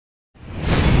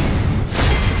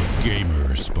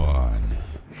Killer Spawn.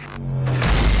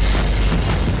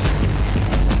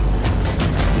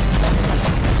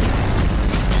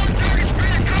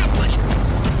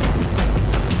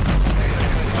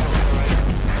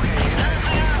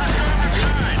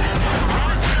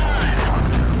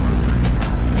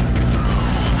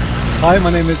 Hi,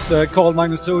 my name is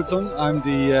Karl-Magnus Troedsson. I'm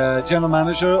the general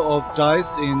manager of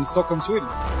DICE in Stockholm, Sweden.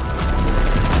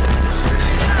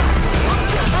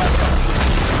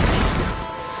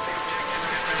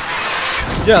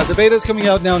 Yeah, the beta is coming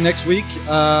out now next week.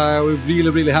 We're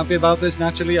really happy about this.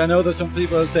 Naturally, I know that some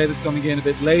people say it's coming in a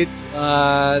bit late,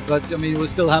 but I mean, we're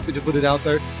still happy to put it out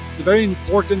there. It's a very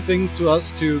important thing to us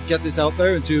to get this out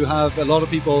there and to have a lot of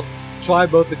people try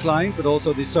both the client but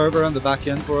also the server and the back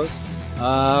end for us.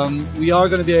 We are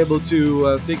going to be able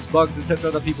to fix bugs,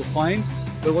 etc., that people find.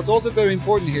 But what's also very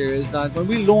important here is that when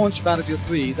we launch Battlefield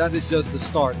 3, that is just the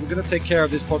start. We're going to take care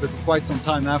of this project for quite some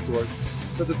time afterwards.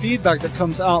 So the feedback that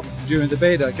comes out during the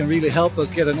beta can really help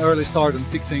us get an early start on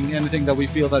fixing anything that we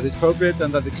feel that is appropriate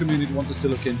and that the community wants us to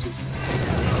look into.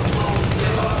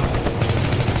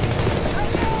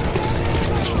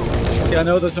 I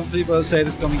know that some people say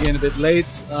it's coming in a bit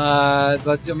late,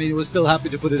 but I mean, we're still happy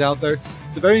to put it out there.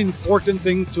 It's a very important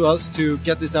thing to us to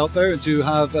get this out there and to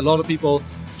have a lot of people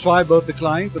try both the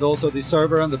client but also the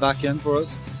server and the back end for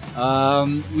us.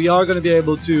 We are going to be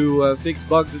able to fix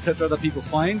bugs, etc., that people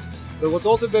find. But what's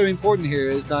also very important here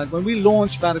is that when we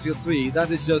launch Battlefield 3, that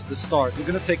is just the start. We're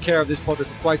going to take care of this project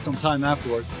for quite some time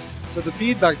afterwards. So the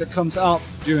feedback that comes out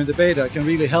during the beta can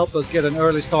really help us get an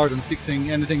early start on fixing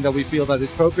anything that we feel that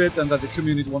is appropriate and that the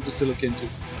community wants us to look into.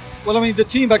 Well, I mean, the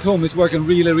team back home is working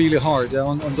really hard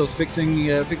on just fixing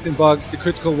bugs, the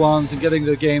critical ones, and getting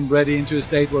the game ready into a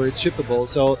state where it's shippable.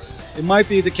 So it might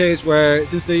be the case where,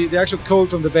 since the actual code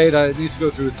from the beta, it needs to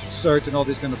go through cert and all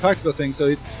these kind of practical things, so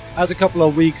it has a couple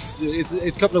of weeks,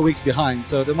 it's a couple of weeks behind.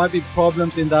 So there might be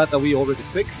problems in that we already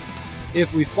fixed.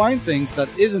 If we find things that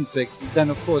isn't fixed,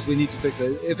 then of course we need to fix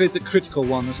it, if it's a critical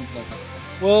one or something like that.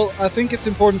 Well, I think it's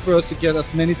important for us to get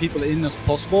as many people in as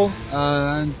possible,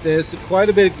 and there's quite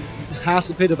a bit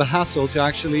of a hassle to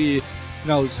actually,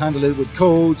 handle it with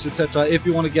codes, etc., if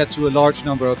you want to get to a large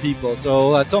number of people.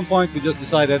 So at some point we just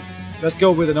decided, let's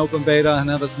go with an open beta and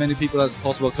have as many people as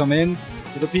possible come in.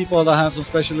 For the people that have some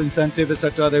special incentive,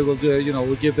 etc., they will do,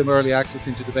 we'll give them early access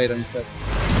into the beta instead.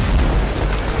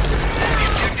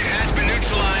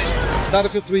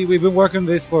 Battlefield 3, we've been working on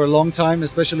this for a long time,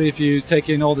 especially if you take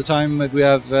in all the time we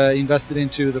have invested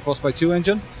into the Frostbite 2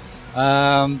 engine.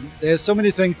 There's so many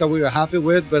things that we are happy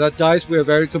with, but at DICE we are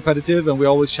very competitive and we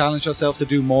always challenge ourselves to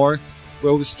do more. We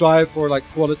always strive for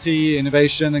quality,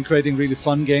 innovation, and creating really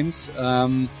fun games.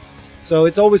 So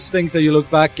it's always things that you look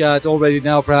back at already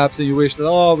now perhaps and you wish that,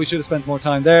 oh, we should have spent more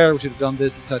time there, we should have done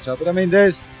this, etc. But I mean,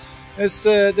 there's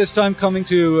time coming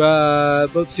to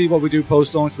both see what we do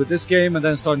post-launch with this game and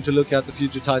then starting to look at the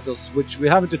future titles, which we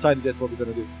haven't decided yet what we're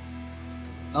going to do.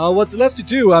 What's left to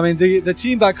do? I mean, the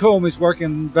team back home is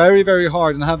working very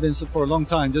hard and have been for a long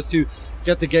time just to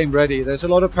get the game ready. There's a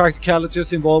lot of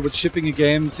practicalities involved with shipping a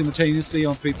game simultaneously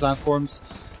on 3 platforms.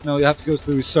 You have to go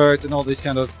through cert and all this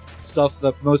kind of stuff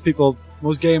that most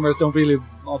gamers don't really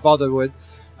bother with.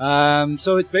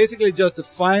 So it's basically just the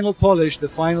final polish, the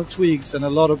final tweaks, and a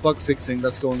lot of bug fixing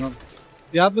that's going on.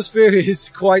 The atmosphere is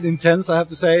quite intense, I have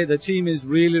to say. The team is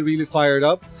really fired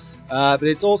up, but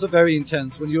it's also very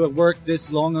intense. When you have worked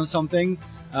this long on something,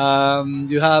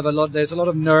 there's a lot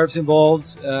of nerves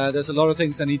involved. There's a lot of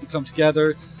things that need to come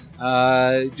together.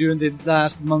 During the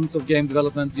last month of game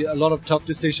development, a lot of tough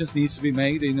decisions needs to be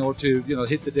made in order to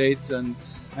hit the dates and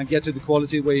get to the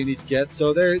quality where you need to get.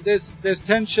 So there's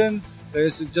tension.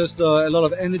 There's just a lot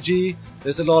of energy.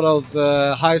 There's a lot of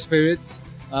high spirits,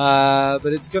 but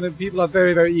people are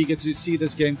very eager to see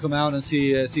this game come out and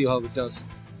see how it does.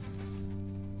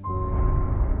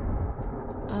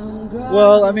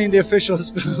 Well, I mean, the official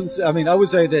response. I mean, I would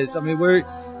say this. I mean,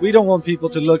 we don't want people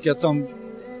to look at some,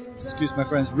 excuse my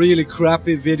friends, really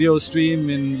crappy video stream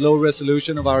in low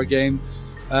resolution of our game.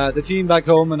 The team back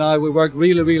home and I, we worked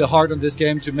really hard on this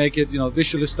game to make it,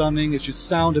 visually stunning. It should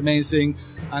sound amazing.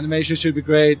 Animation should be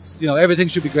great. Everything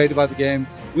should be great about the game.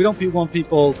 We don't want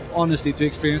people, honestly, to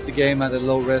experience the game at a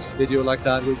low-res video like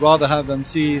that. We'd rather have them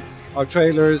see our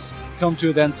trailers, come to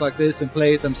events like this and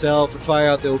play it themselves, or try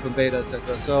out the open beta,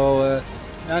 etc. So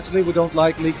naturally, we don't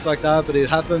like leaks like that, but it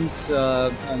happens,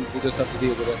 and we just have to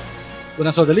deal with it. When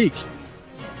I saw the leak,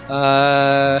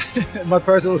 my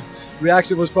personal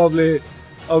reaction was probably,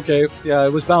 okay, yeah,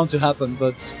 it was bound to happen,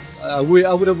 but I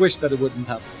would have wished that it wouldn't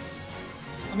happen.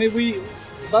 I mean,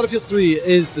 Battlefield 3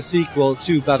 is the sequel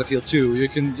to Battlefield 2.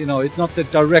 It's not the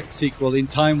direct sequel in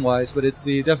time-wise, but it's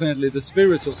definitely the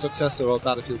spiritual successor of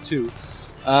Battlefield 2.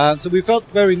 So it felt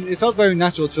very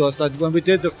natural to us that when we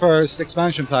did the first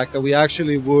expansion pack, that we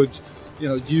actually would,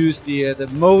 use the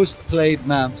most played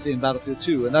maps in Battlefield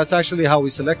 2, and that's actually how we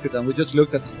selected them. We just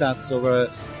looked at the stats over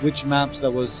which maps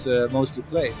that was mostly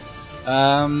played.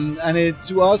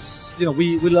 To us,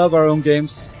 we love our own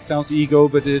games. It sounds ego,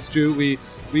 but it is true. We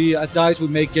at DICE, we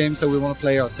make games that we want to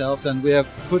play ourselves, and we have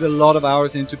put a lot of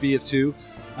hours into BF2,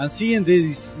 and seeing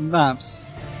these maps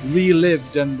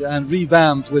relived and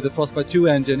revamped with the Frostbite 2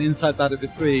 engine inside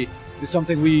Battlefield 3 is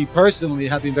something we personally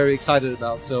have been very excited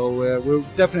about. So we're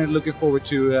definitely looking forward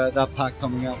to that pack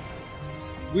coming out.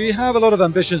 We have a lot of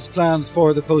ambitious plans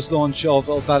for the post-launch of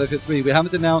Battlefield 3. We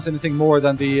haven't announced anything more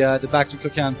than the Back to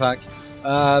Clocan pack,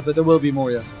 but there will be more,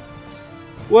 yes.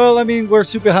 Well, I mean, we're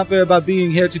super happy about being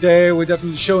here today. We're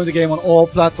definitely showing the game on all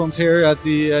platforms here at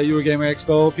the Eurogamer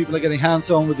Expo. People are getting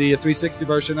hands-on with the 360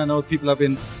 version. I know people have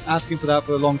been asking for that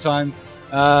for a long time.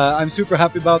 I'm super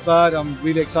happy about that. I'm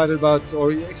really excited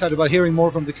about hearing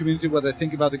more from the community what they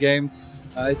think about the game.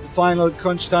 It's the final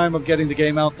crunch time of getting the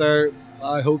game out there.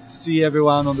 I hope to see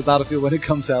everyone on the battlefield when it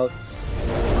comes out.